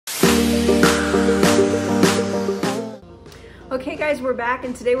Okay guys, we're back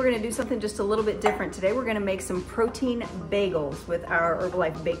and today we're gonna do something just a little bit different. Today we're gonna make some protein bagels with our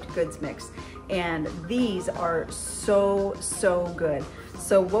Herbalife baked goods mix. And these are so good.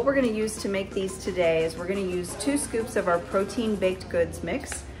 So what we're gonna use to make these today is we're gonna use 2 scoops of our protein baked goods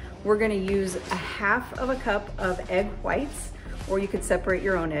mix. We're gonna use a half of a cup of egg whites, or you could separate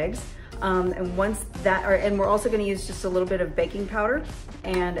your own eggs. And we're also gonna use just a little bit of baking powder,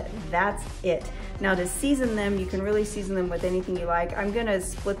 and that's it. Now to season them, you can really season them with anything you like. I'm gonna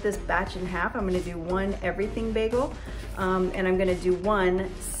split this batch in half. I'm gonna do 1 everything bagel, and I'm gonna do 1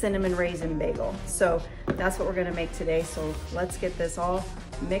 cinnamon raisin bagel. So that's what we're gonna make today. So let's get this all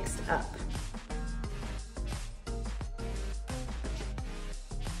mixed up.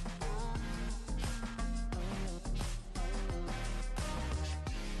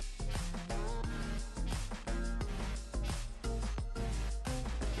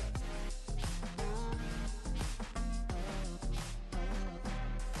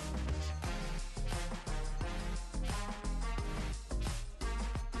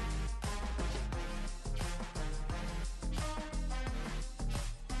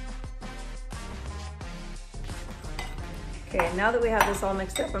 Okay, now that we have this all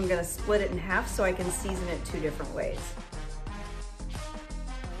mixed up, I'm gonna split it in half so I can season it 2 different ways.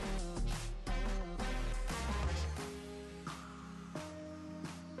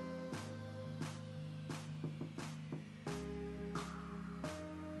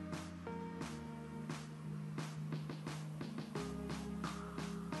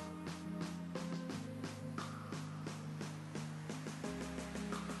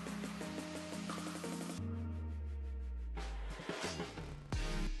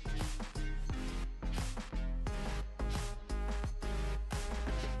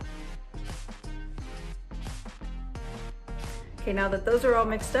 Okay, now that those are all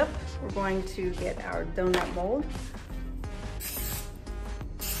mixed up, we're going to get our donut mold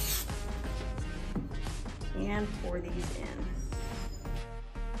and pour these in.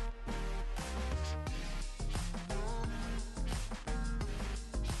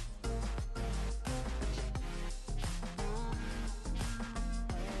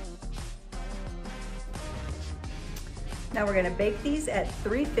 Now we're gonna bake these at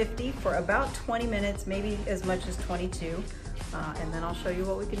 350 for about 20 minutes, maybe as much as 22. And then I'll show you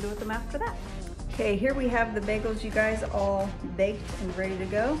what we can do with them after that. Okay, here we have the bagels, you guys, all baked and ready to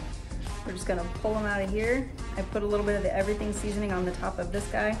go. We're just gonna pull them out of here. I put a little bit of the everything seasoning on the top of this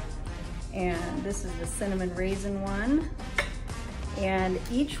guy. And this is the cinnamon raisin one. And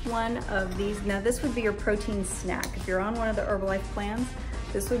each one of these, now this would be your protein snack. If you're on one of the Herbalife plans,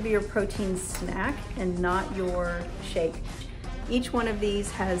 this would be your protein snack and not your shake. Each one of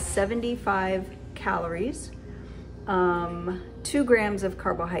these has 75 calories. 2 grams of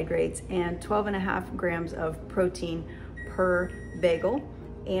carbohydrates and 12.5 grams of protein per bagel.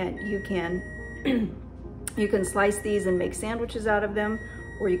 And you can slice these and make sandwiches out of them,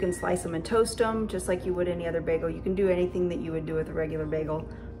 or you can slice them and toast them just like you would any other bagel. You can do anything that you would do with a regular bagel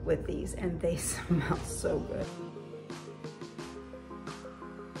with these, and they smell so good.